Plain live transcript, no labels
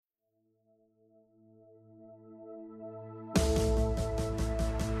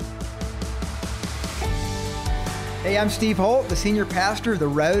Hey, I'm Steve Holt, the senior pastor of The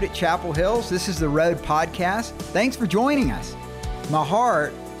Road at Chapel Hills. This is The Road Podcast. Thanks for joining us. My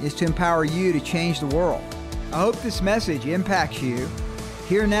heart is to empower you to change the world. I hope this message impacts you.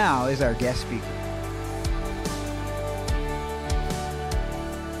 Here now is our guest speaker.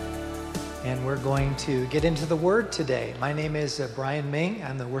 And we're going to get into the Word today. My name is Brian Ming.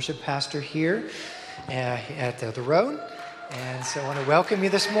 I'm the worship pastor here at The Road. And so I want to welcome you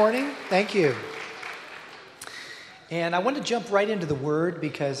this morning. Thank you. And I want to jump right into the Word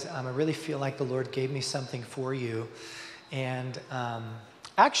because I really feel like the Lord gave me something for you. And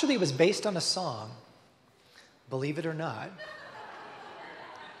actually, it was based on a song, believe it or not.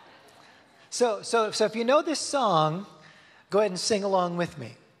 So if you know this song, go ahead and sing along with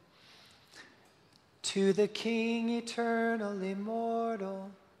me. To the King, eternal, immortal,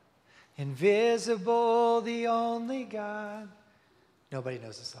 invisible, the only God. Nobody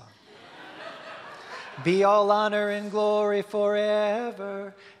knows the song. Be all honor and glory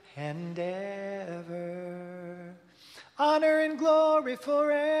forever and ever. Honor and glory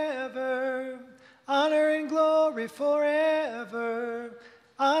forever. Honor and glory forever.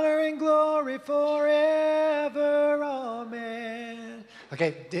 Honor and glory forever. Amen.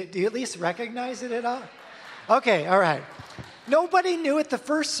 Okay, do you at least recognize it at all? Okay, all right. Nobody knew it the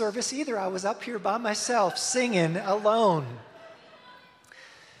first service either. I was up here by myself singing alone.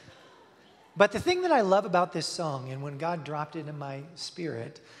 But the thing that I love about this song, and when God dropped it in my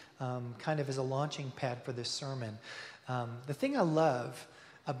spirit, kind of as a launching pad for this sermon, the thing I love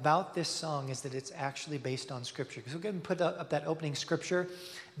about this song is that it's actually based on Scripture. So go ahead and put up that opening Scripture.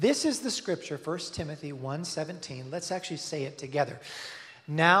 This is the Scripture, 1 Timothy 1:17. Let's actually say it together.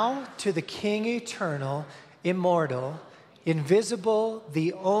 Now to the King eternal, immortal, invisible,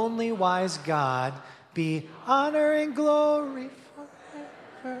 the only wise God, be honor and glory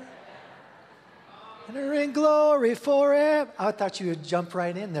forever. Honor and glory forever. I thought you would jump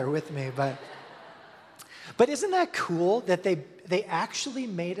right in there with me, but isn't that cool that they actually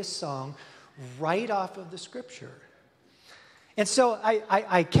made a song right off of the Scripture? And so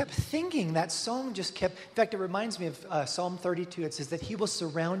I kept thinking that song just kept, in fact, it reminds me of Psalm 32. It says that he will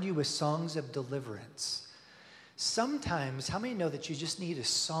surround you with songs of deliverance. Sometimes, how many know that you just need a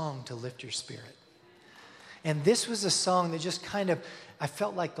song to lift your spirit? And this was a song that just kind of, I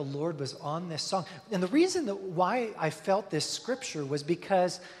felt like the Lord was on this song. And the reason why I felt this scripture was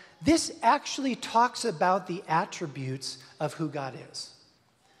because this actually talks about the attributes of who God is.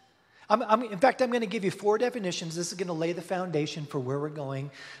 In fact, I'm going to give you 4 definitions. This is going to lay the foundation for where we're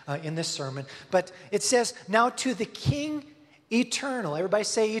going in this sermon. But it says, now to the King eternal. Everybody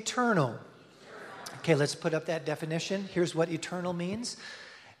say eternal. Okay, let's put up that definition. Here's what eternal means.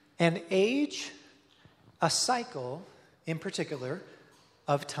 An age, a cycle in particular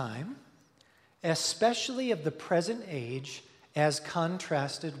of time, especially of the present age as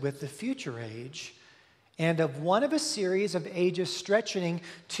contrasted with the future age, and of one of a series of ages stretching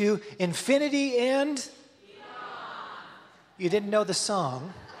to infinity and beyond. You didn't know the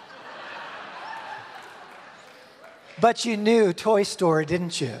song, but you knew Toy Story,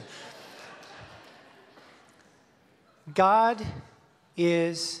 didn't you? God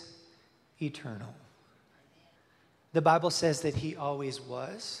is eternal. The Bible says that he always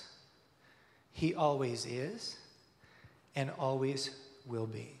was, he always is, and always will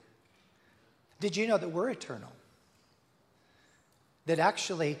be. Did you know that we're eternal? That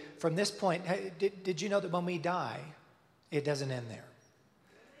actually, from this point, did you know that when we die, it doesn't end there?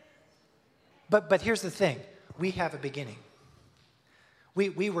 But here's the thing. We have a beginning.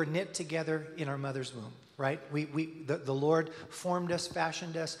 We were knit together in our mother's womb, right? The Lord formed us,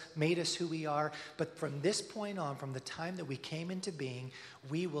 fashioned us, made us who we are. But from this point on, from the time that we came into being,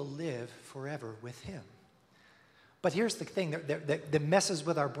 we will live forever with him. But here's the thing that messes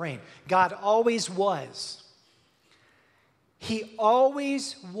with our brain. God always was. He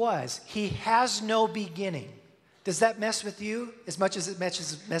always was. He has no beginning. Does that mess with you as much as it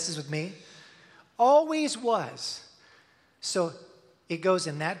messes with me? Always was. So it goes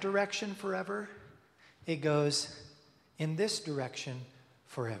in that direction forever. It goes in this direction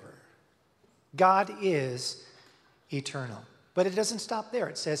forever. God is eternal. But it doesn't stop there.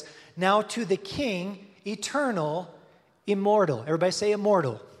 It says, now to the King, eternal, immortal. Everybody say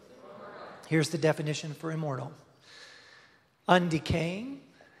immortal. Here's the definition for immortal. Undecaying,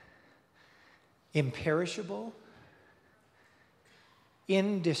 imperishable,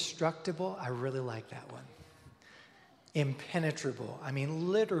 indestructible. I really like that one. Impenetrable. I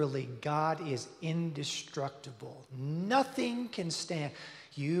mean, literally, God is indestructible. Nothing can stand.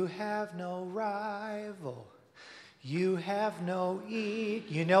 You have no rival. You have no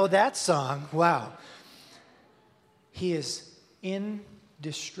equal. You know that song. Wow. He is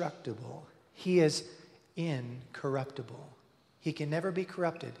indestructible. He is incorruptible. He can never be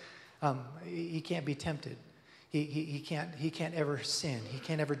corrupted. He can't be tempted. He can't ever sin. He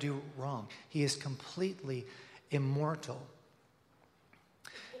can't ever do wrong. He is completely immortal.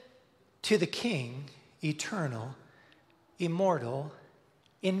 To the King, eternal, immortal,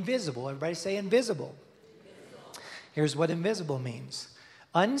 invisible. Everybody say invisible. Here's what invisible means.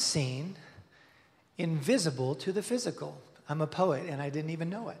 Unseen, invisible to the physical. I'm a poet and I didn't even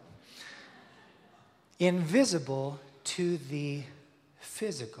know it. Invisible to the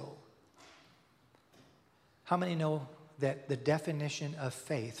physical. How many know that the definition of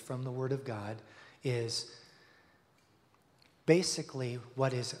faith from the Word of God is basically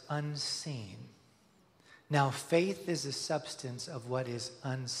what is unseen? Now, faith is the substance of what is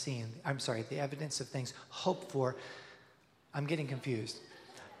unseen. The evidence of things hoped for. I'm getting confused.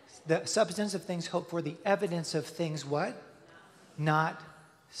 The substance of things hoped for, the evidence of things what? Not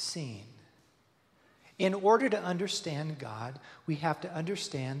seen. In order to understand God, we have to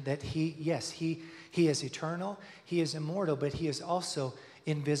understand that He is eternal, He is immortal, but He is also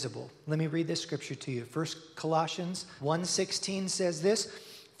invisible. Let me read this scripture to you. 1 Colossians 1:16 says this,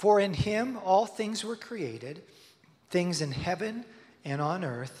 "For in Him all things were created, things in heaven and on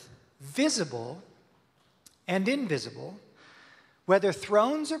earth, visible and invisible, whether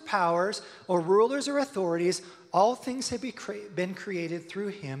thrones or powers or rulers or authorities, all things have been created through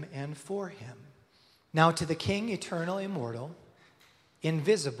Him and for Him." Now to the King, eternal, immortal,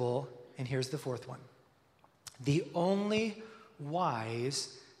 invisible, and here's the fourth one, the only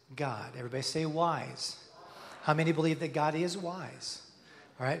wise God. Everybody say wise. How many believe that God is wise?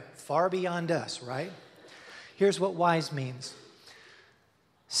 All right, far beyond us, right? Here's what wise means.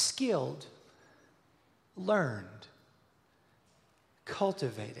 Skilled, learned,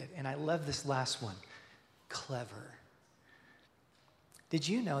 cultivated, and I love this last one, clever. Did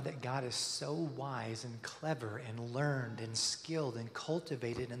you know that God is so wise and clever and learned and skilled and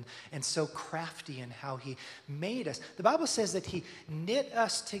cultivated and so crafty in how He made us? The Bible says that He knit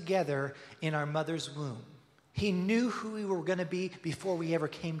us together in our mother's womb. He knew who we were going to be before we ever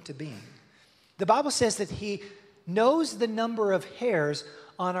came to being. The Bible says that He knows the number of hairs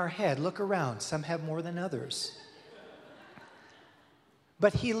on our head. Look around. Some have more than others.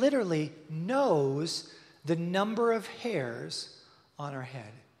 But He literally knows the number of hairs on our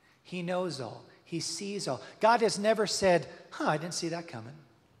head. He knows all. He sees all. God has never said, I didn't see that coming.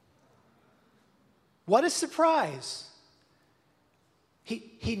 What a surprise.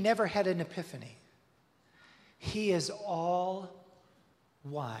 He never had an epiphany. He is all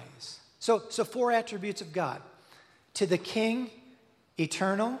wise. So 4 attributes of God. To the King,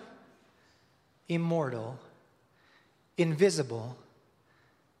 eternal, immortal, invisible,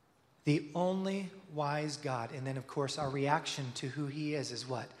 the only wise God. And then, of course, our reaction to who He is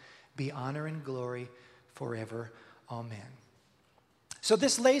what? Be honor and glory forever. Amen. So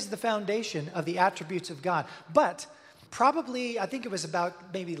this lays the foundation of the attributes of God. But probably, I think it was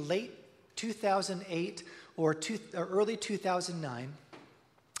about maybe late 2008 or early 2009,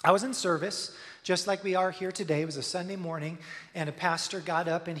 I was in service, just like we are here today. It was a Sunday morning, and a pastor got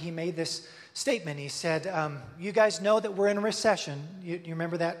up and he made this statement. He said, you guys know that we're in a recession. You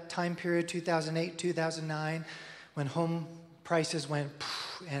remember that time period, 2008, 2009, when home prices went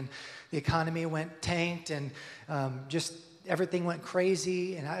and the economy went tanked and just everything went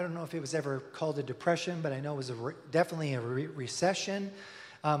crazy. And I don't know if it was ever called a depression, but I know it was definitely a recession.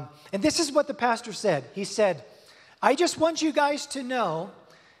 And this is what the pastor said. He said, I just want you guys to know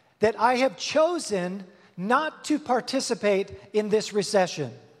that I have chosen not to participate in this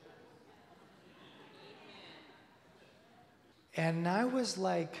recession. And I was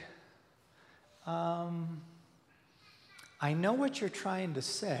like, I know what you're trying to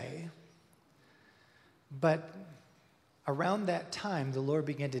say, but around that time, the Lord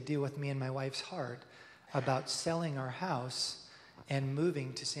began to deal with me and my wife's heart about selling our house and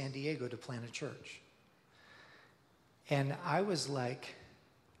moving to San Diego to plant a church. And I was like,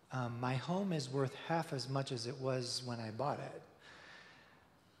 my home is worth half as much as it was when I bought it.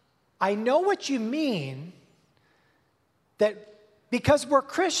 I know what you mean, that because we're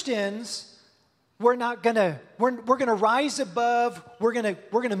Christians, we're gonna rise above. We're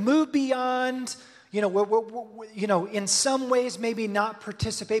gonna move beyond. We're in some ways maybe not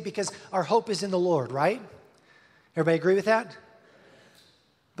participate because our hope is in the Lord, right? Everybody agree with that?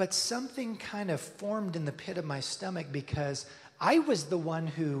 But something kind of formed in the pit of my stomach because I was the one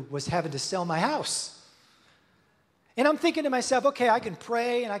who was having to sell my house. And I'm thinking to myself, okay, I can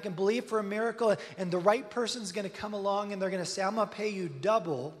pray and I can believe for a miracle and the right person's going to come along and they're going to say, I'm going to pay you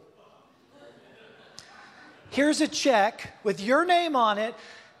double. here's a check with your name on it,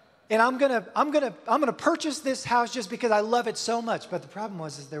 and I'm gonna purchase this house just because I love it so much. But the problem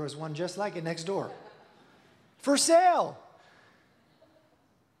was there was one just like it next door for sale.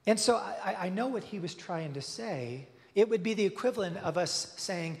 And so I know what he was trying to say. It would be the equivalent of us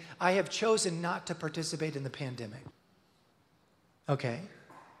saying, I have chosen not to participate in the pandemic. Okay,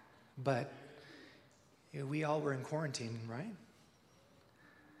 but we all were in quarantine, right?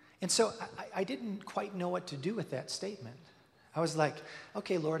 And so I didn't quite know what to do with that statement. I was like,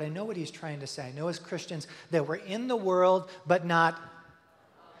 okay, Lord, I know what he's trying to say. I know as Christians that we're in the world, but not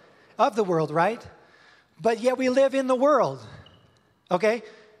of the world, right? But yet we live in the world, okay?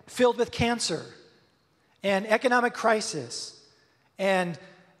 Filled with cancer and economic crisis and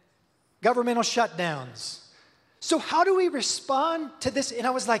governmental shutdowns. So how do we respond to this? And I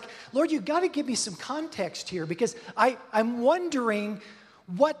was like, Lord, you got to give me some context here, because I'm wondering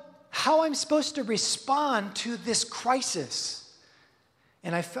how I'm supposed to respond to this crisis.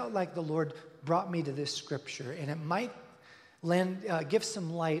 And I felt like the Lord brought me to this scripture, and it might give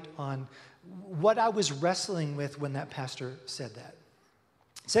some light on what I was wrestling with when that pastor said that.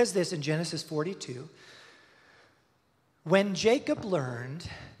 It says this in Genesis 42. When Jacob learned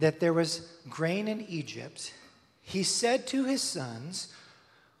that there was grain in Egypt, he said to his sons,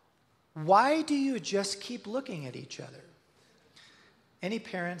 why do you just keep looking at each other? Any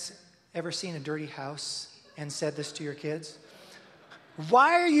parents ever seen a dirty house and said this to your kids?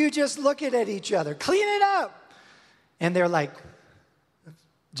 Why are you just looking at each other? Clean it up. And they're like,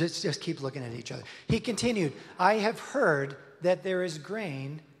 just keep looking at each other. He continued, I have heard that there is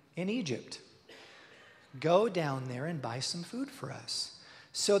grain in Egypt. Go down there and buy some food for us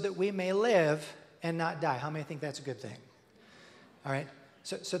so that we may live and not die. How many think that's a good thing? All right.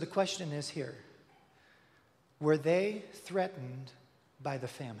 So the question is here. Were they threatened by the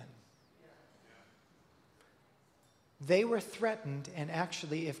famine? They were threatened, and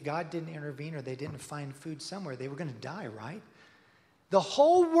actually, if God didn't intervene or they didn't find food somewhere, they were going to die, right? The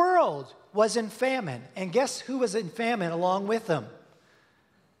whole world was in famine. And guess who was in famine along with them?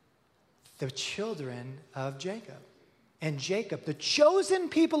 The children of Jacob. And Jacob, the chosen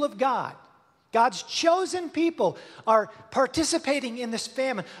people of God, God's chosen people, are participating in this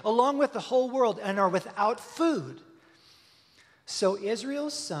famine along with the whole world and are without food. So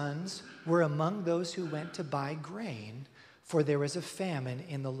Israel's sons were among those who went to buy grain, for there was a famine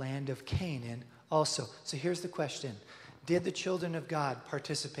in the land of Canaan also. So here's the question. Did the children of God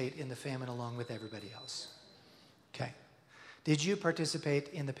participate in the famine along with everybody else? Okay. Did you participate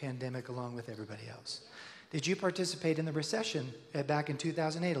in the pandemic along with everybody else? Did you participate in the recession back in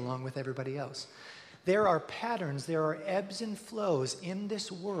 2008 along with everybody else? There are patterns, there are ebbs and flows in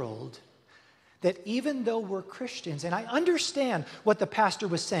this world that even though we're Christians, and I understand what the pastor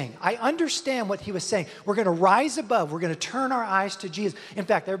was saying. I understand what he was saying. We're going to rise above. We're going to turn our eyes to Jesus. In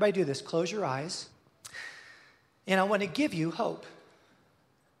fact, everybody do this. Close your eyes. And I want to give you hope.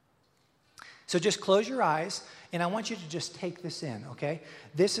 So just close your eyes, and I want you to just take this in, okay?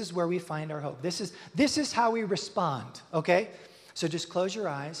 This is where we find our hope. This is how we respond, okay? So just close your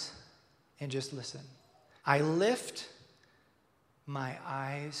eyes and just listen. I lift my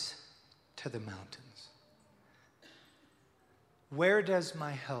eyes to the mountains. Where does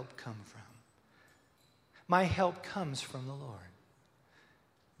my help come from? My help comes from the Lord,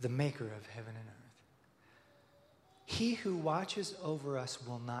 the maker of heaven and earth. He who watches over us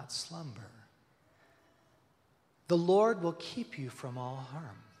will not slumber. The Lord will keep you from all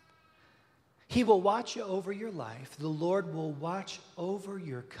harm. He will watch over your life. The Lord will watch over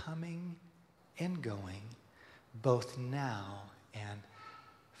your coming and going, both now and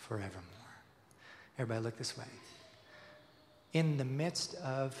forevermore. Everybody look this way. In the midst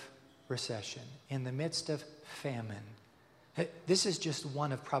of recession, in the midst of famine, this is just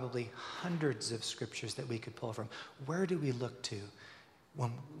one of probably hundreds of scriptures that we could pull from. Where do we look to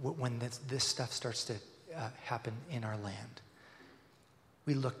when this stuff starts to happen in our land?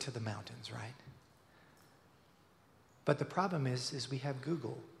 We look to the mountains, right? But the problem is we have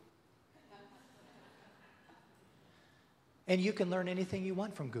Google. And you can learn anything you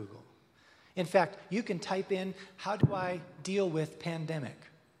want from Google. In fact, you can type in, how do I deal with pandemic?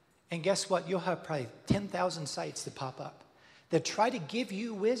 And guess what? You'll have probably 10,000 sites that pop up that try to give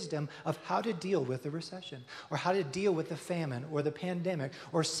you wisdom of how to deal with the recession, or how to deal with the famine, or the pandemic,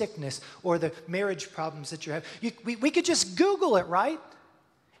 or sickness, or the marriage problems that you have. We could just Google it, right?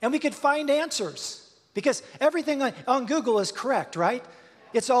 And we could find answers, because everything on Google is correct, right?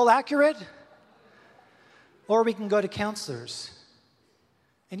 It's all accurate. Or we can go to counselors.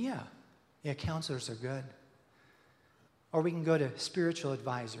 And yeah, counselors are good. Or we can go to spiritual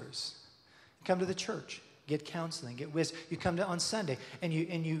advisors. Come to the church. get counseling, get wisdom. You come on Sunday and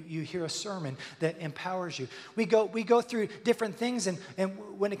you hear a sermon that empowers you. We go through different things, and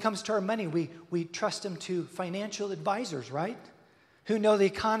when it comes to our money, we trust them to financial advisors, right? Who know the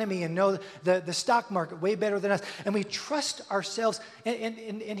economy and know the stock market way better than us. And we trust ourselves.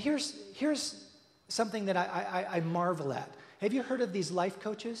 And here's something that I marvel at. Have you heard of these life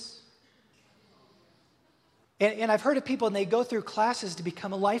coaches? And I've heard of people, and they go through classes to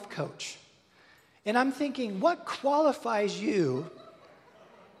become a life coach. And I'm thinking, what qualifies you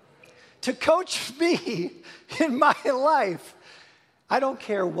to coach me in my life? I don't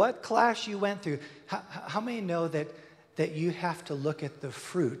care what class you went through. How many know that you have to look at the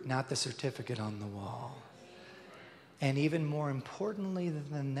fruit, not the certificate on the wall? And even more importantly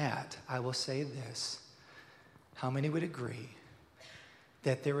than that, I will say this. How many would agree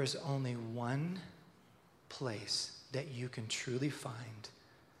that there is only one place that you can truly find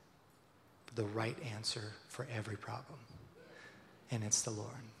the right answer for every problem? And it's the Lord,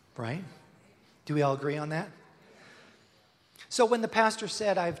 right? Do we all agree on that? So when the pastor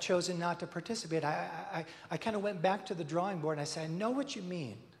said, I've chosen not to participate, I kind of went back to the drawing board and I said, I know what you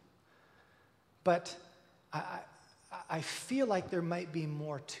mean, but I feel like there might be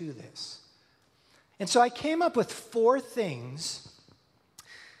more to this. And so I came up with 4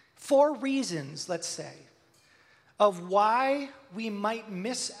 reasons, let's say, of why we might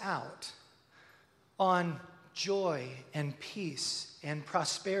miss out on joy and peace and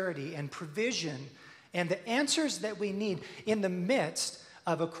prosperity and provision and the answers that we need in the midst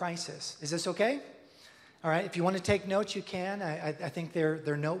of a crisis. Is this okay? All right, if you want to take notes, you can. I think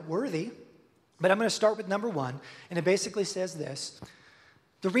they're noteworthy. But I'm going to start with number 1, and it basically says this.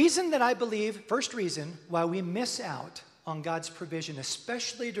 The reason that I believe, first reason why we miss out on God's provision,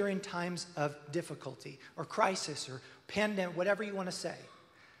 especially during times of difficulty or crisis or pandemic, whatever you want to say,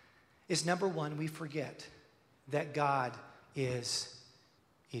 is number 1, we forget that God is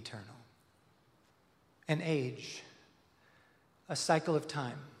eternal. An age, a cycle of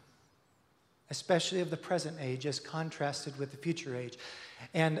time, especially of the present age as contrasted with the future age,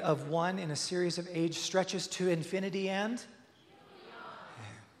 and of one in a series of age stretches to infinity and...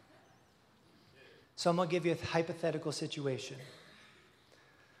 So I'm going to give you a hypothetical situation.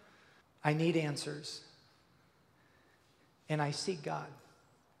 I need answers. And I seek God.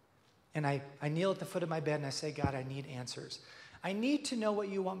 And I kneel at the foot of my bed and I say, God, I need answers. I need to know what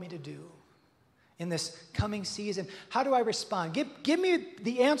you want me to do in this coming season. How do I respond? Give me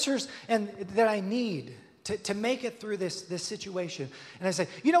the answers that I need to make it through this situation. And I say,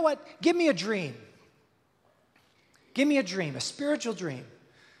 you know what? Give me a dream. Give me a dream, a spiritual dream.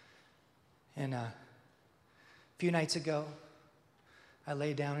 And a few nights ago, I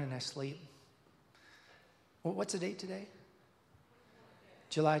lay down and I sleep. Well, what's the date today?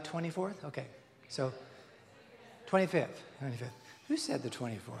 July 24th? Okay, so 25th. Who said the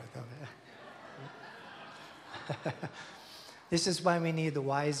 24th? This is why we need the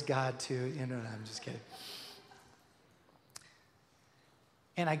wise God to, I'm just kidding.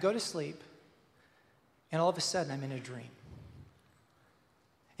 And I go to sleep, and all of a sudden I'm in a dream.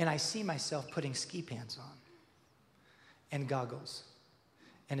 And I see myself putting ski pants on, and goggles,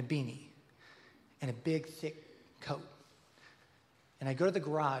 and a beanie, and a big, thick coat. And I go to the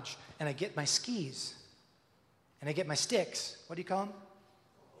garage, and I get my skis, and I get my sticks. What do you call them?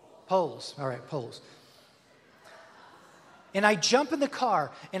 Poles. All right, poles. And I jump in the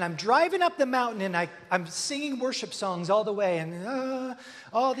car, and I'm driving up the mountain, and I'm singing worship songs all the way, and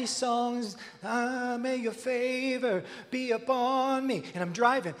all these songs, may your favor be upon me. And I'm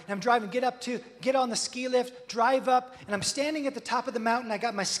driving, get on the ski lift, drive up, and I'm standing at the top of the mountain. I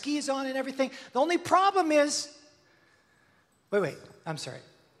got my skis on and everything. The only problem is, wait, I'm sorry.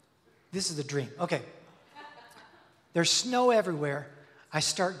 This is the dream. Okay. There's snow everywhere. I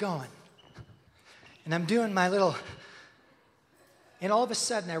start going, and I'm doing my little... And all of a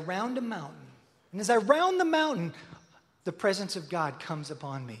sudden, I round a mountain. And as I round the mountain, the presence of God comes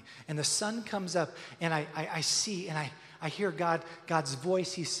upon me. And the sun comes up, and I see, and I hear God's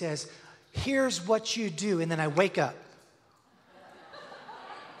voice. He says, here's what you do. And then I wake up.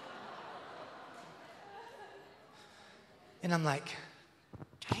 And I'm like,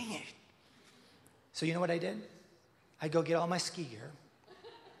 dang it. So you know what I did? I go get all my ski gear.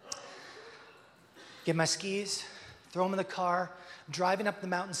 Get my skis, throw them in the car, driving up the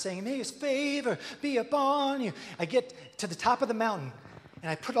mountain saying, may his favor be upon you. I get to the top of the mountain,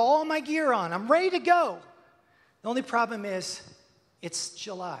 and I put all my gear on. I'm ready to go. The only problem is it's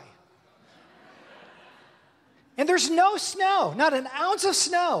July. And there's no snow, not an ounce of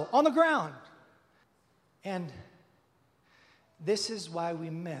snow on the ground. And this is why we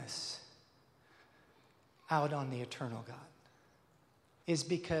miss out on the eternal God is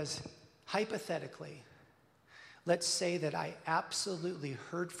because, hypothetically, let's say that I absolutely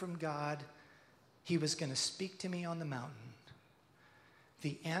heard from God. He was going to speak to me on the mountain.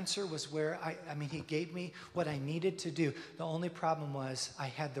 The answer was where he gave me what I needed to do. The only problem was I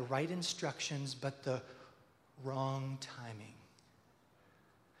had the right instructions, but the wrong timing.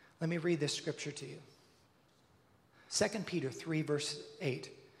 Let me read this scripture to you. 2 Peter 3, verse 8.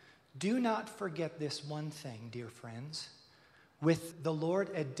 Do not forget this one thing, dear friends. With the Lord,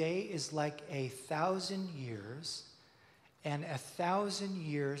 a day is like 1,000 years, and 1,000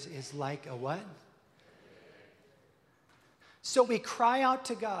 years is like a what? So we cry out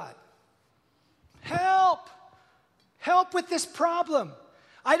to God, help! Help with this problem.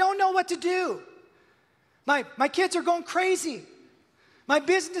 I don't know what to do. My kids are going crazy. My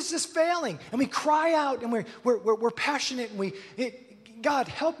business is failing. And we cry out, and we're passionate, and God,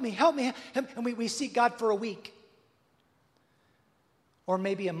 help me. And we seek God for a week, or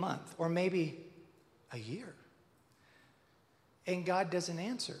maybe a month, or maybe a year. And God doesn't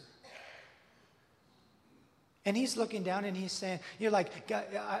answer. And he's looking down and he's saying, you're like, God,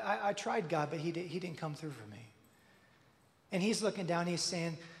 I tried God, but he didn't come through for me. And he's looking down and he's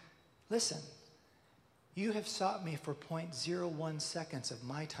saying, listen, you have sought me for 0.01 seconds of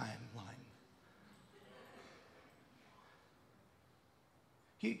my timeline.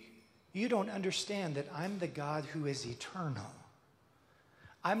 You don't understand that I'm the God who is eternal.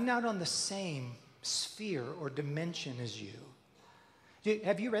 I'm not on the same sphere or dimension as you.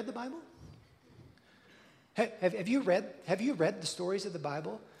 Have you read the Bible? Have you read the stories of the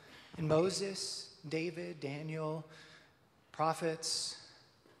Bible? And Moses, David, Daniel, prophets,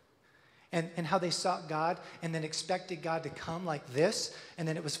 and how they sought God and then expected God to come like this, and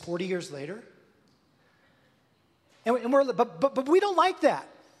then it was 40 years later? But we don't like that.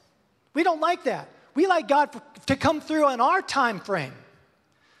 We don't like that. We like God to come through on our time frame.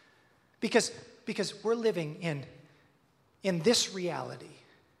 Because we're living in this reality.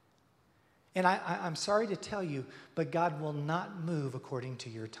 And I'm sorry to tell you, but God will not move according to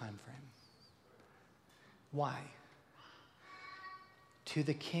your time frame. Why? To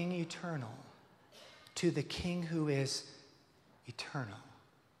the King eternal, to the King who is eternal.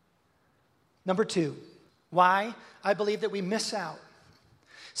 Number 2, why I believe that we miss out.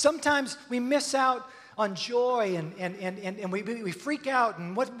 Sometimes we miss out on joy and we freak out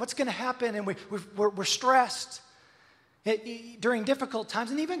and what's going to happen, and we're stressed. During difficult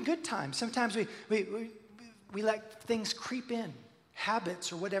times and even good times, sometimes we let things creep in,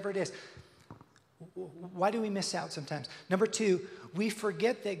 habits or whatever it is. Why do we miss out sometimes? Number 2, we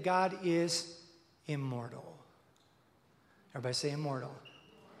forget that God is immortal. Everybody say immortal.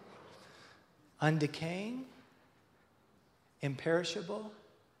 Undecaying, imperishable,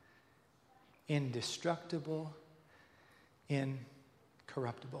 indestructible,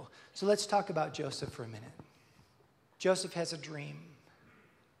 incorruptible. So let's talk about Joseph for a minute. Joseph has a dream.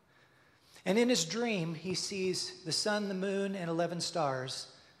 And in his dream, he sees the sun, the moon, and 11 stars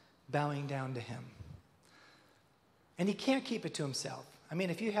bowing down to him. And he can't keep it to himself. I mean,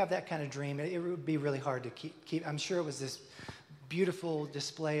 if you have that kind of dream, it would be really hard to keep. I'm sure it was this beautiful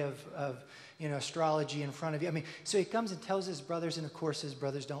display of astrology in front of you. I mean, so he comes and tells his brothers, and of course his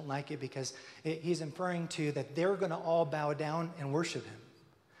brothers don't like it because he's inferring to that they're going to all bow down and worship him.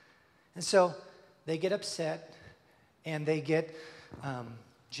 And so they get upset. And they get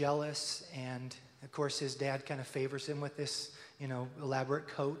jealous, and of course his dad kind of favors him with this, elaborate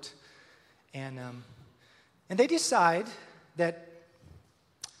coat, and they decide that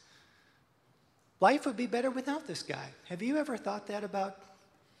life would be better without this guy. Have you ever thought that about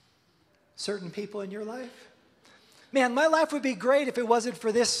certain people in your life? Man, my life would be great if it wasn't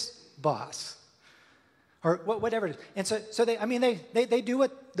for this boss, or whatever it is. And so they do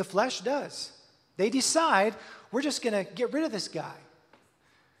what the flesh does. They decide, we're just going to get rid of this guy.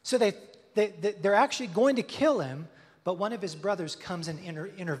 So they're actually going to kill him, but one of his brothers comes and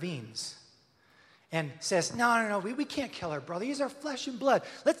intervenes and says, no, we can't kill our brother. He's our flesh and blood.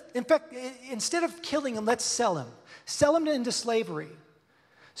 In fact, instead of killing him, let's sell him. Sell him into slavery.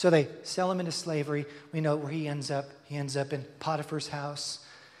 So they sell him into slavery. We know where he ends up. He ends up in Potiphar's house,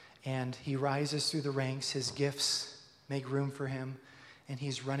 and he rises through the ranks. His gifts make room for him, and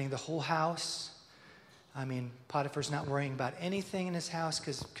he's running the whole house. I mean, Potiphar's not worrying about anything in his house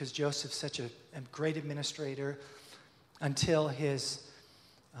because Joseph's such a great administrator, until his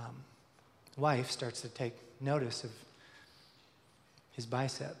wife starts to take notice of his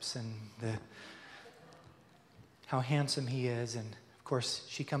biceps and how handsome he is. And, of course,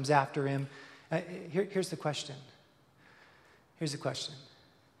 she comes after him. Here's the question.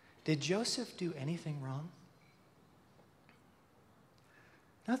 Did Joseph do anything wrong?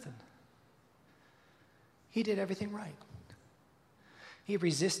 Nothing. He did everything right. He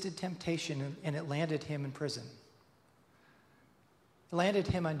resisted temptation, and it landed him in prison. It landed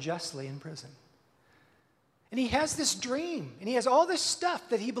him unjustly in prison. And he has this dream, and he has all this stuff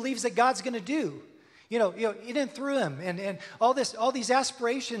that he believes that God's going to do. In and through him, and all these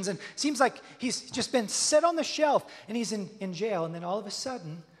aspirations, and it seems like he's just been set on the shelf, and he's in jail, and then all of a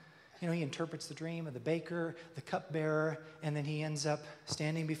sudden, he interprets the dream of the baker, the cupbearer, and then he ends up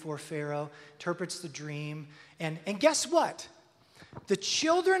standing before Pharaoh, interprets the dream, and guess what? The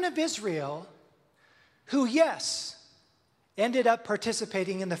children of Israel, who, yes, ended up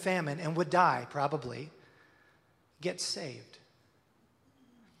participating in the famine and would die probably, get saved.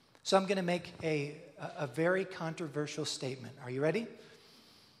 So I'm going to make a very controversial statement. Are you ready?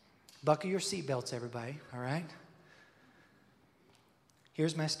 Buckle your seatbelts, everybody, all right?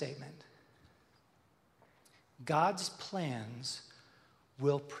 Here's my statement. God's plans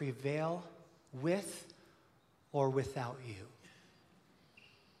will prevail with or without you.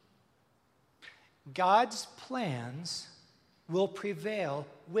 God's plans will prevail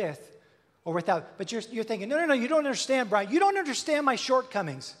with or without. But you're thinking, no, you don't understand, Brian. You don't understand my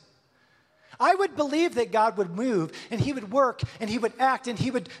shortcomings. I would believe that God would move, and he would work, and he would act, and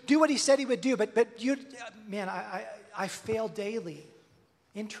he would do what he said he would do. But I fail daily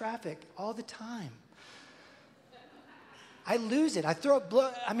in traffic all the time. I lose it. I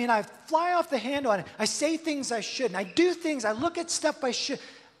fly off the handle on it. I say things I shouldn't. I do things. I look at stuff I should.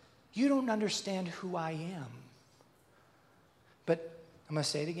 You don't understand who I am. But I'm going to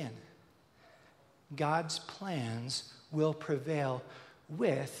say it again. God's plans will prevail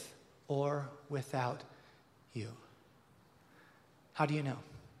with or without you. How do you know?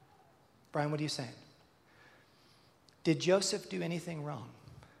 Brian, what are you saying? Did Joseph do anything wrong?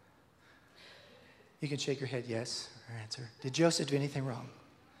 You can shake your head yes or answer. Did Joseph do anything wrong?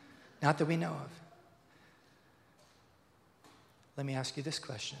 Not that we know of. Let me ask you this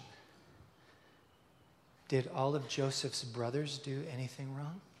question. Did all of Joseph's brothers do anything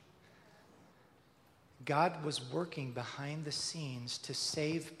wrong? God was working behind the scenes to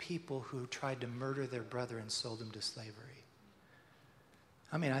save people who tried to murder their brother and sold him to slavery.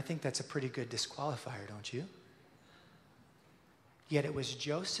 I think that's a pretty good disqualifier, don't you? Yet it was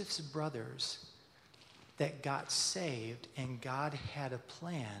Joseph's brothers that got saved, and God had a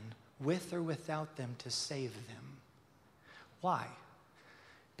plan with or without them to save them. Why?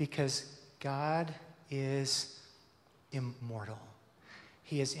 Because God is immortal.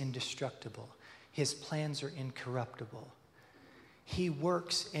 He is indestructible. His plans are incorruptible. He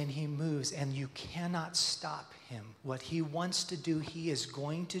works and he moves, and you cannot stop him. What he wants to do, he is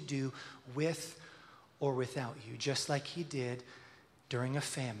going to do with or without you, just like he did during a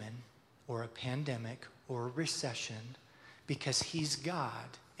famine or a pandemic or a recession, because he's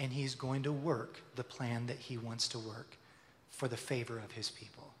God and he's going to work the plan that he wants to work for the favor of his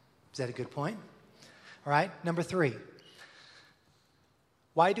people. Is that a good point? All right, number 3.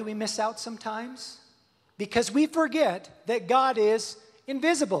 Why do we miss out sometimes? Because we forget that God is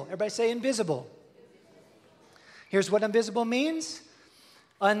invisible. Everybody say invisible. Here's what invisible means.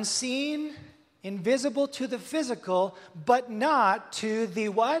 Unseen, invisible to the physical, but not to the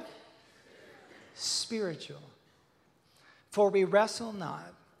what? Spiritual. For we wrestle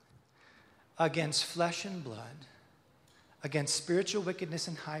not against flesh and blood, against spiritual wickedness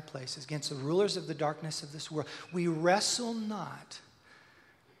in high places, against the rulers of the darkness of this world. We wrestle not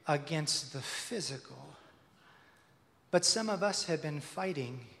against the physical. But some of us have been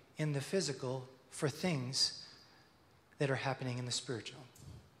fighting in the physical for things that are happening in the spiritual.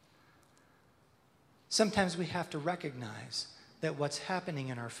 Sometimes we have to recognize that what's happening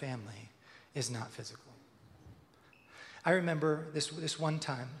in our family is not physical. I remember this one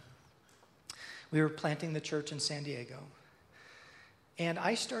time, we were planting the church in San Diego, and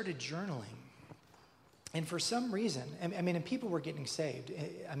I started journaling. And for some reason, and people were getting saved.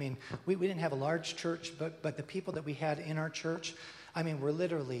 We didn't have a large church, but the people that we had in our church, were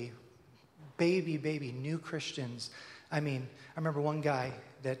literally baby new Christians. I remember one guy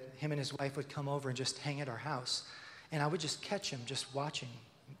that him and his wife would come over and just hang at our house. And I would just catch him just watching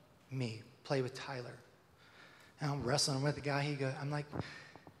me play with Tyler. And I'm wrestling with the guy.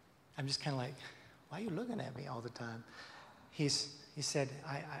 I'm just kind of like, why are you looking at me all the time? He said,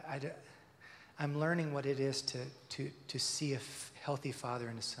 I'm learning what it is to see a healthy father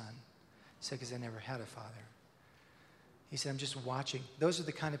and a son. He said, because I never had a father. He said, I'm just watching. Those are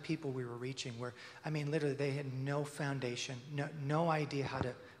the kind of people we were reaching where, literally they had no foundation, no idea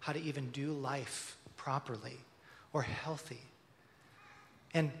how to even do life properly or healthy.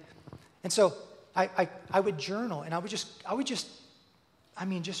 And so I would journal, and I would just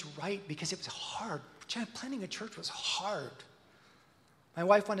just write, because it was hard. Planning a church was hard. My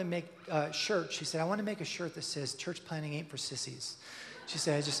wife wanted to make a shirt. She said, I want to make a shirt that says, church planning ain't for sissies. She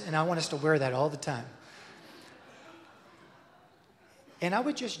said, and I want us to wear that all the time. And I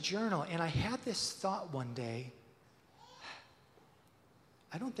would just journal, and I had this thought one day,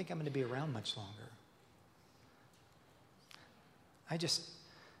 I don't think I'm going to be around much longer.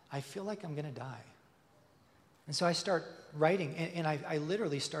 I feel like I'm going to die. And so I start writing, and I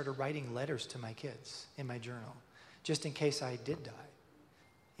literally started writing letters to my kids in my journal, just in case I did die.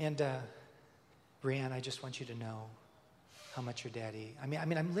 And Brianne, I just want you to know how much your daddy,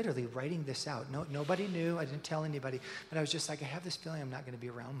 I'm literally writing this out. Nobody knew, I didn't tell anybody, but I was just like, I have this feeling I'm not going to be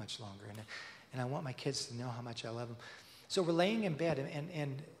around much longer, and I want my kids to know how much I love them. So we're laying in bed,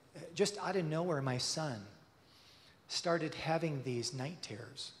 and just out of nowhere, my son started having these night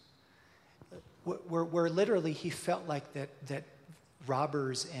terrors, where literally he felt like that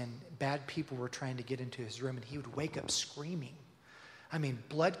robbers and bad people were trying to get into his room, and he would wake up screaming.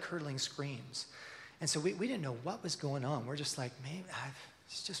 Blood-curdling screams. And so we didn't know what was going on. We're just like, man,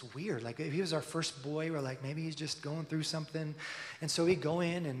 it's just weird. Like, if he was our first boy, we're like, maybe he's just going through something. And so we go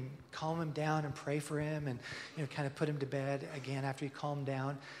in and calm him down and pray for him and, kind of put him to bed again after he calmed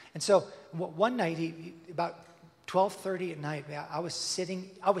down. And so one night, he about 12:30 at night, I was sitting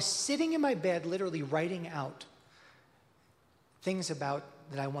in my bed, literally writing out things that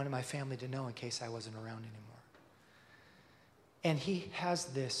I wanted my family to know in case I wasn't around anymore. And he has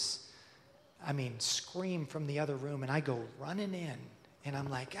this, scream from the other room, and I go running in, and I'm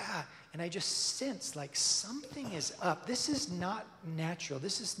like, and I just sense like something is up. This is not natural.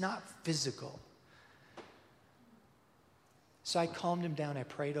 This is not physical. So I calmed him down. I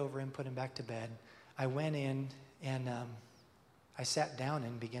prayed over him, put him back to bed. I went in, and I sat down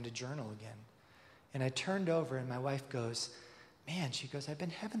and began to journal again. And I turned over, and my wife goes, man, she goes, I've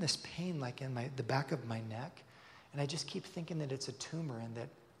been having this pain like in the back of my neck, and I just keep thinking that it's a tumor and that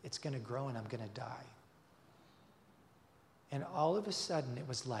it's going to grow and I'm going to die. And all of a sudden, it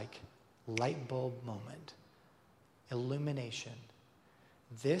was like light bulb moment, illumination.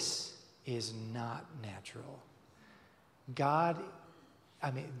 This is not natural. God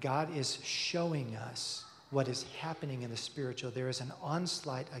is showing us what is happening in the spiritual. There is an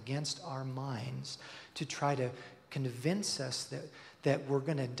onslaught against our minds to try to convince us that we're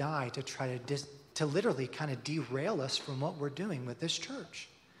going to die, to try to literally kind of derail us from what we're doing with this church.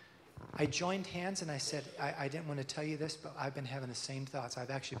 I joined hands and I said, I didn't want to tell you this, but I've been having the same thoughts.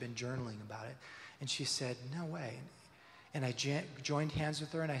 I've actually been journaling about it. And she said, no way. And I joined hands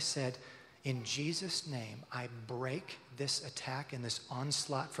with her and I said, in Jesus' name, I break this attack and this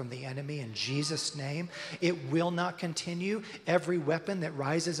onslaught from the enemy in Jesus' name. It will not continue. Every weapon that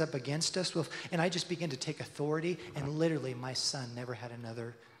rises up against us will. And I just began to take authority, and literally my son never had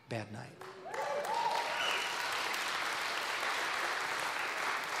another bad night.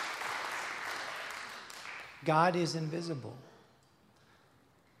 God is invisible.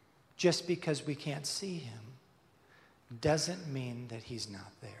 Just because we can't see him doesn't mean that he's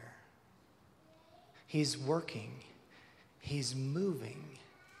not there. He's working. He's moving.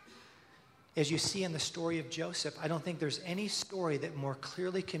 As you see in the story of Joseph, I don't think there's any story that more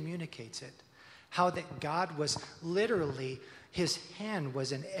clearly communicates it. How that God was literally, his hand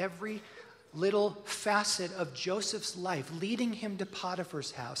was in every little facet of Joseph's life, leading him to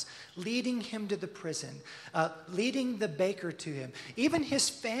Potiphar's house, leading him to the prison, leading the baker to him, even his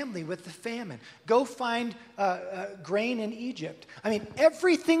family with the famine. Go find grain in Egypt.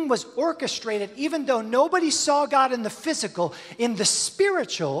 Everything was orchestrated, even though nobody saw God in the physical. In the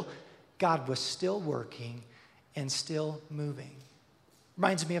spiritual, God was still working and still moving.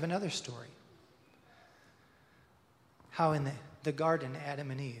 Reminds me of another story. How in the garden,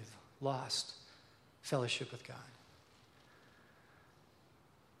 Adam and Eve lost fellowship with God.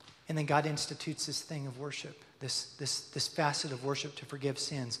 And then God institutes this thing of worship, this facet of worship to forgive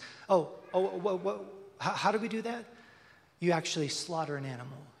sins. How do we do that? You actually slaughter an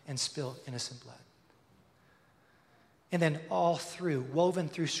animal and spill innocent blood. And then all through, woven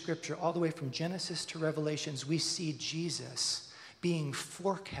through Scripture, all the way from Genesis to Revelations, we see Jesus being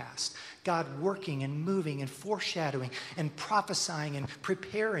forecast, God working and moving and foreshadowing and prophesying and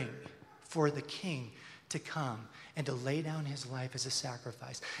preparing for the King to come and to lay down his life as a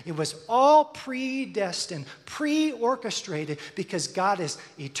sacrifice. It was all predestined, pre-orchestrated, because God is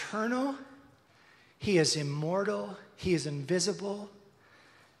eternal, he is immortal, he is invisible.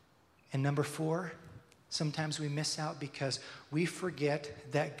 And number 4, sometimes we miss out because we forget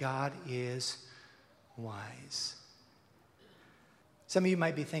that God is wise. Some of you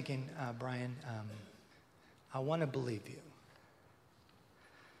might be thinking, Brian, I want to believe you.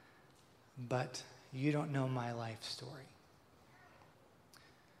 but you don't know my life story.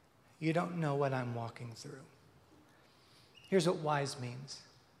 You don't know what I'm walking through. Here's what wise means: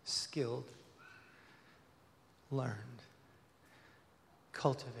 skilled, learned,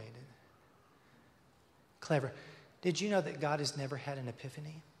 cultivated, clever. Did you know that God has never had an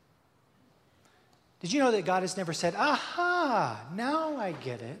epiphany? Did you know that God has never said, aha, now I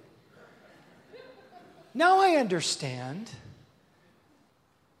get it. Now I understand.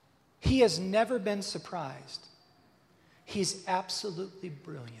 He has never been surprised. He's absolutely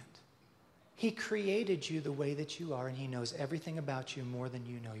brilliant. He created you the way that you are, and he knows everything about you more than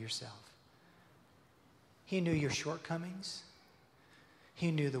you know yourself. He knew your shortcomings.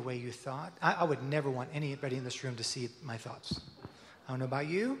 He knew the way you thought. I would never want anybody in this room to see my thoughts. I don't know about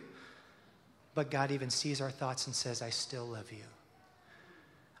you, but God even sees our thoughts and says, I still love you.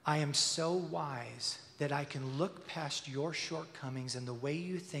 I am so wise that I can look past your shortcomings and the way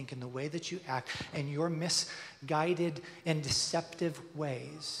you think and the way that you act and your misguided and deceptive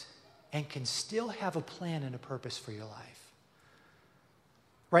ways, and can still have a plan and a purpose for your life.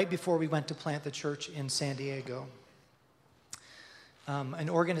 Right before we went to plant the church in San Diego, an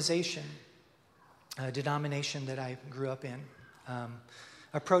organization, a denomination that I grew up in,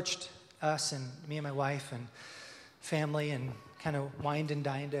 approached us and me and my wife and family and kind of wined and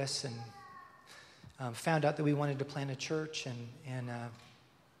dined us, and found out that we wanted to plant a church, and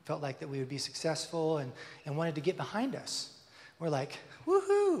felt like that we would be successful, and wanted to get behind us. We're like,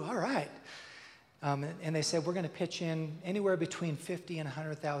 woohoo, all right. And they said, we're going to pitch in anywhere between $50,000 and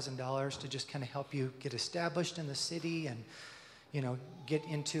 $100,000 to just kind of help you get established in the city and, get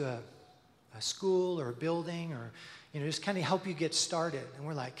into a school or a building, or, just kind of help you get started. And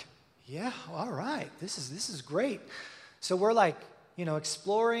we're like, yeah, all right, this is great. So we're like,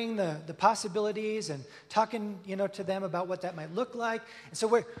 exploring the possibilities and talking, to them about what that might look like. And so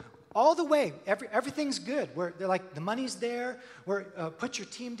we're all the way, everything's good. They're like, the money's there. Put your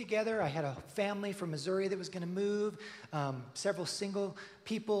team together. I had a family from Missouri that was going to move, several single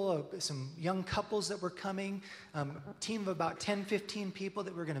people, some young couples that were coming, team of about 10, 15 people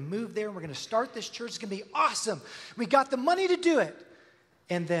that were going to move there, and we're going to start this church. It's going to be awesome. We got the money to do it.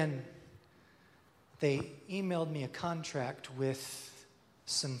 And then they emailed me a contract with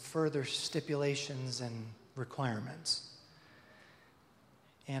some further stipulations and requirements.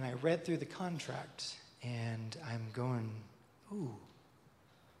 And I read through the contract, and I'm going,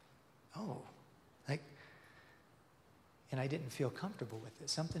 and I didn't feel comfortable with it.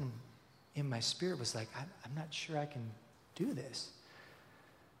 Something in my spirit was like, I'm not sure I can do this.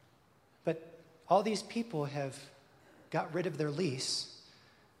 But all these people have got rid of their lease.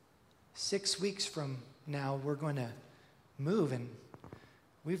 6 weeks from now, we're going to move, and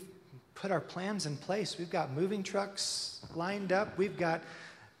we've put our plans in place. We've got moving trucks lined up. We've got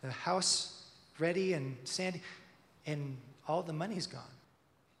the house ready and sandy, and all the money's gone.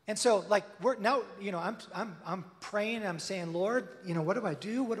 And so, we're now, I'm praying. I'm saying, Lord, what do I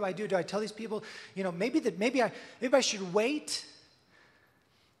do? What do I do? Do I tell these people, maybe I should wait?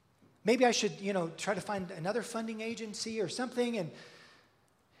 Maybe I should, try to find another funding agency or something.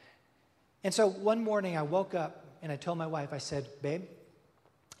 And so one morning I woke up and I told my wife, I said, babe,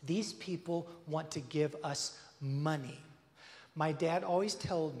 these people want to give us money. My dad always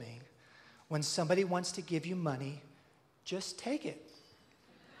told me, when somebody wants to give you money, just take it.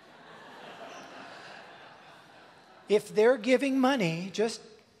 If they're giving money, just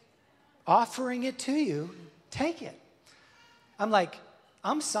offering it to you, take it. I'm like,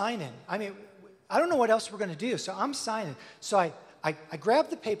 I'm signing. I mean, I don't know what else we're going to do, so I'm signing. So I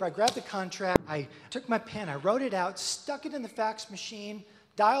grabbed the paper, I grabbed the contract, I took my pen, I wrote it out, stuck it in the fax machine,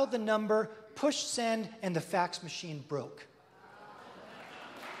 dialed the number, pushed send, and the fax machine broke.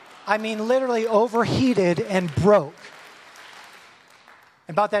 I mean, literally overheated and broke.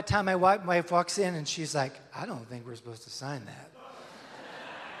 About that time, my wife walks in and she's like, I don't think we're supposed to sign that.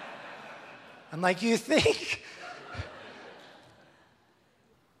 I'm like, you think?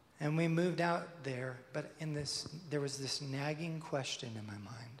 And we moved out there, but there was this nagging question in my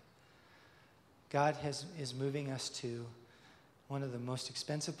mind. God is moving us to one of the most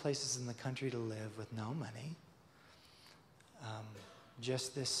expensive places in the country to live with no money.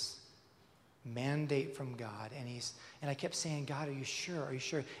 Just this mandate from God, and I kept saying, God, are you sure? Are you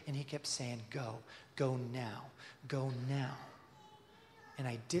sure? And he kept saying, go now. And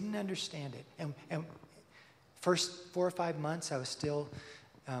I didn't understand it. And first 4 or 5 months, I was still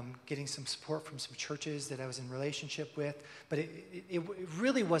getting some support from some churches that I was in relationship with, but it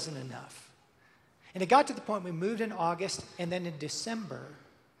really wasn't enough. And it got to the point we moved in August, and then in December,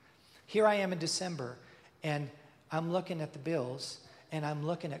 here I am in December, and I'm looking at the bills, And I'm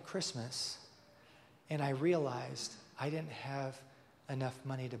looking at Christmas, and I realized I didn't have enough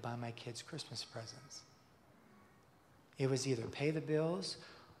money to buy my kids Christmas presents. It was either pay the bills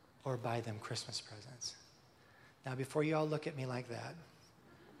or buy them Christmas presents. Now, before you all look at me like that,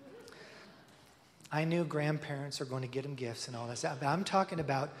 I knew grandparents are going to get them gifts and all that stuff, but I'm talking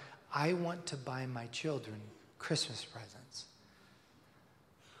about I want to buy my children Christmas presents.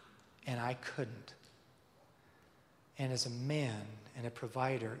 And I couldn't. And as a man and a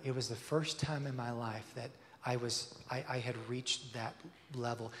provider, it was the first time in my life that I had reached that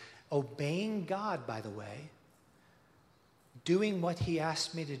level. Obeying God, by the way, doing what he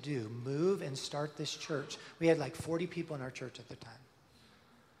asked me to do, move and start this church. We had like 40 people in our church at the time.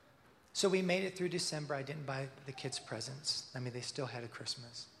 So we made it through December. I didn't buy the kids presents. I mean, they still had a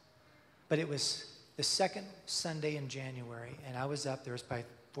Christmas. But it was the second Sunday in January, and I was up. There was probably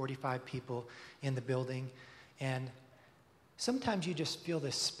 45 people in the building. And sometimes you just feel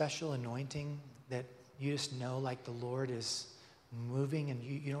this special anointing that you just know like the Lord is moving and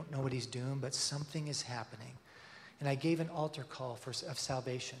you don't know what he's doing, but something is happening. And I gave an altar call of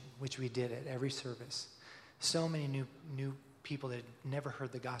salvation, which we did at every service. So many new people that had never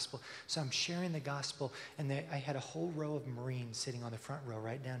heard the gospel. So I'm sharing the gospel, and I had a whole row of Marines sitting on the front row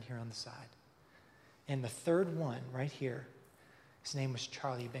right down here on the side. And the third one right here, his name was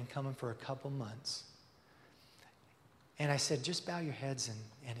Charlie. He'd been coming for a couple months. And I said, just bow your heads,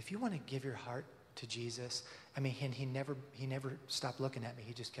 and if you want to give your heart to Jesus, I mean, he never stopped looking at me.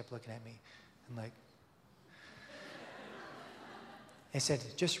 He just kept looking at me. I'm like, I said,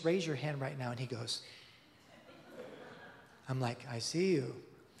 just raise your hand right now. And he goes, I'm like, I see you.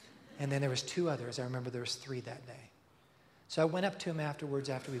 And then there was 2 others. I remember there was 3 that day. So I went up to him afterwards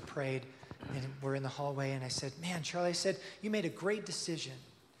after we prayed, and we're in the hallway, and I said, man, Charlie, I said, you made a great decision.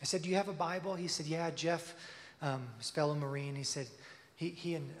 I said, do you have a Bible? He said, yeah, Jeff, his fellow Marine, he said,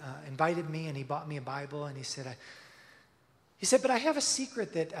 he invited me, and he bought me a Bible, and he said, but I have a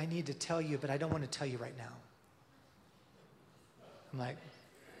secret that I need to tell you, but I don't want to tell you right now. I'm like,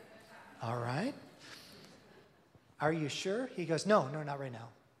 all right. Are you sure? He goes, no, not right now.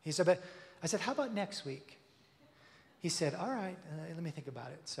 He said, but I said, how about next week? He said, all right, let me think about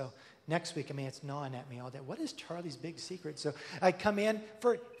it. So next week, I mean, it's gnawing at me all day. What is Charlie's big secret? So I come in,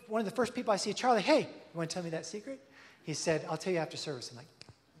 for one of the first people I see, Charlie, hey, you want to tell me that secret? He said, I'll tell you after service. I'm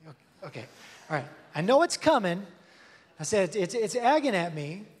like, okay, all right. I know it's coming. I said, it's agging at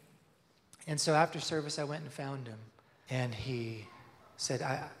me. And so after service, I went and found him. And he said,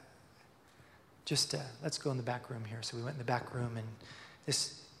 let's go in the back room here. So we went in the back room, and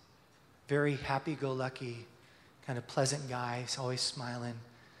this very happy-go-lucky, kind of pleasant guy, he's always smiling,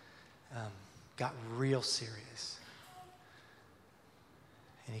 got real serious.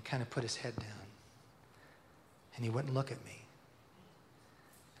 And he kind of put his head down, and he wouldn't look at me.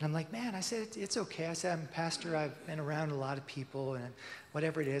 And I'm like, man, I said, it's okay. I said, I'm a pastor. I've been around a lot of people, and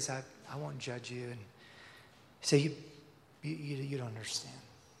whatever it is, I won't judge you. And he said, you don't understand.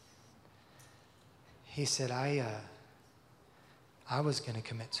 He said, I was going to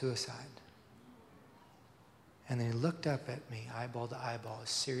commit suicide. And then he looked up at me, eyeball to eyeball, as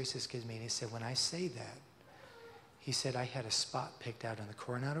serious as could be, and he said, when I say that, he said, I had a spot picked out on the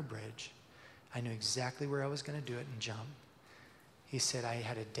Coronado Bridge. I knew exactly where I was going to do it and jump. He said, I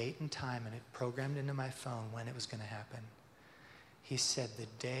had a date and time, and it programmed into my phone when it was going to happen. He said, the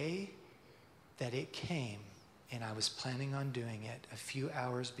day that it came, and I was planning on doing it a few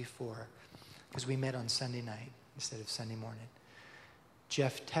hours before, because we met on Sunday night instead of Sunday morning,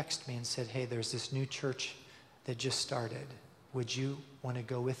 Jeff texted me and said, hey, there's this new church that just started. Would you want to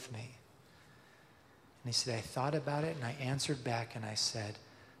go with me? And he said, I thought about it, and I answered back, and I said,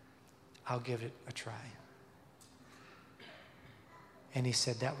 I'll give it a try. And he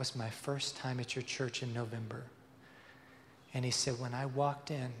said, that was my first time at your church in November. And he said, when I walked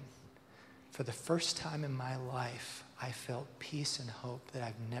in, for the first time in my life, I felt peace and hope that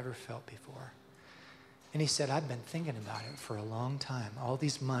I've never felt before. And he said, I've been thinking about it for a long time, all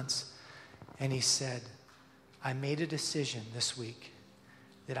these months. And he said, I made a decision this week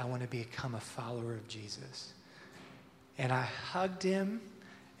that I want to become a follower of Jesus. And I hugged him,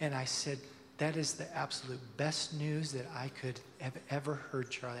 and I said, that is the absolute best news that I could have ever heard,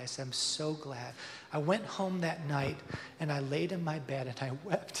 Charlie. I said, I'm so glad. I went home that night, and I laid in my bed, and I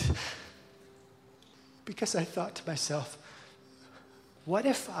wept because I thought to myself, what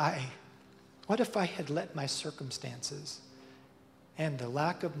if I had let my circumstances and the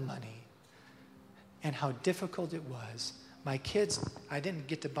lack of money and how difficult it was, my kids, I didn't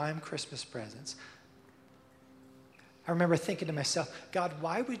get to buy them Christmas presents. I remember thinking to myself, God,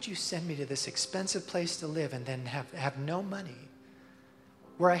 why would you send me to this expensive place to live and then have no money?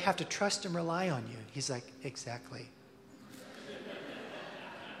 where I have to trust and rely on you. He's like, exactly.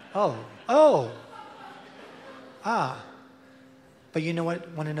 Oh. But you know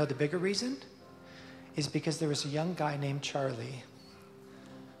what? Want to know the bigger reason? Is because there was a young guy named Charlie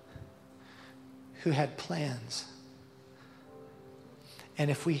who had plans.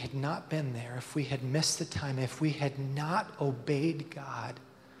 And if we had not been there, if we had missed the time, if we had not obeyed God,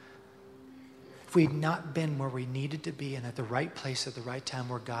 if we had not been where we needed to be and at the right place at the right time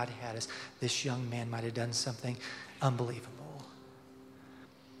where God had us, this young man might have done something unbelievable.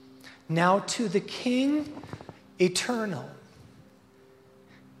 Now to the King, eternal,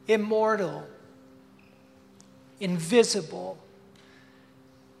 immortal, invisible,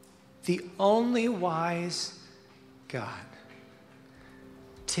 the only wise God.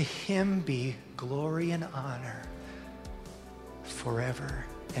 To him be glory and honor forever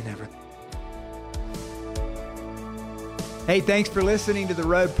and ever. Hey, thanks for listening to the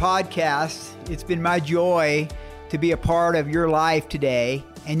Road Podcast. It's been my joy to be a part of your life today.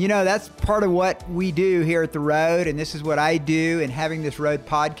 And you know, that's part of what we do here at The Road, and this is what I do in having this Road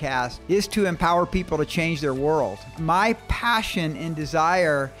Podcast, is to empower people to change their world. My passion and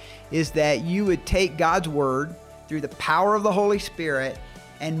desire is that you would take God's Word through the power of the Holy Spirit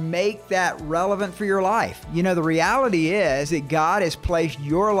and make that relevant for your life. You know, the reality is that God has placed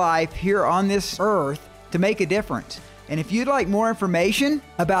your life here on this earth to make a difference. And if you'd like more information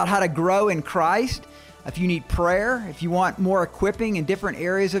about how to grow in Christ, if you need prayer, if you want more equipping in different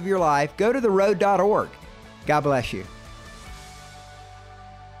areas of your life, go to theroad.org. God bless you.